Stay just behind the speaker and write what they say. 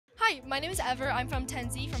Hi, my name is Ever. I'm from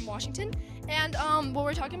 10Z from Washington, and what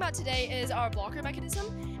we're talking about today is our blocker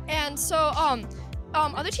mechanism. And so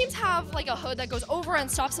other teams have like a hood that goes over and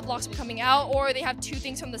stops the blocks from coming out, or they have two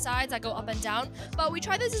things from the sides that go up and down. But we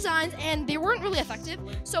tried those designs and they weren't really effective,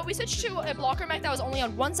 so we switched to a blocker mech that was only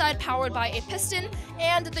on one side, powered by a piston.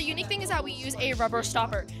 And the unique thing is that we use a rubber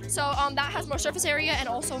stopper, so that has more surface area and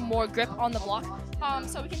also more grip on the block.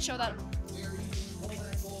 So we can show that.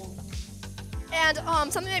 And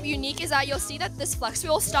something that's unique is that you'll see that this flex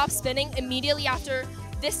wheel stops spinning immediately after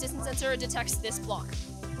this distance sensor detects this block.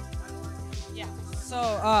 Yeah. So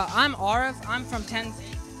I'm Arav. I'm from 10Z,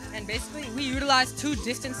 and basically we utilize two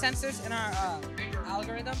distance sensors in our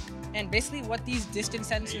algorithm. And basically what these distance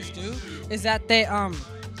sensors do is that they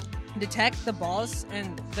detect the balls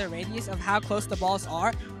and the radius of how close the balls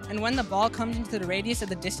are. And when the ball comes into the radius of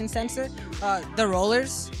the distance sensor, the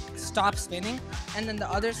rollers stop spinning, and then the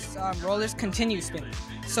other rollers continue spinning.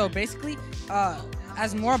 So basically,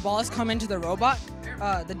 as more balls come into the robot,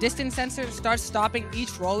 the distance sensor starts stopping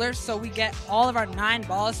each roller, so we get all of our 9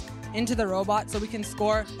 balls into the robot so we can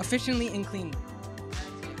score efficiently and cleanly.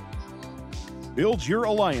 Build your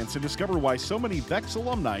alliance and discover why so many VEX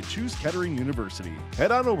alumni choose Kettering University. Head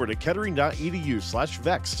on over to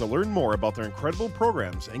kettering.edu/VEX to learn more about their incredible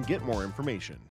programs and get more information.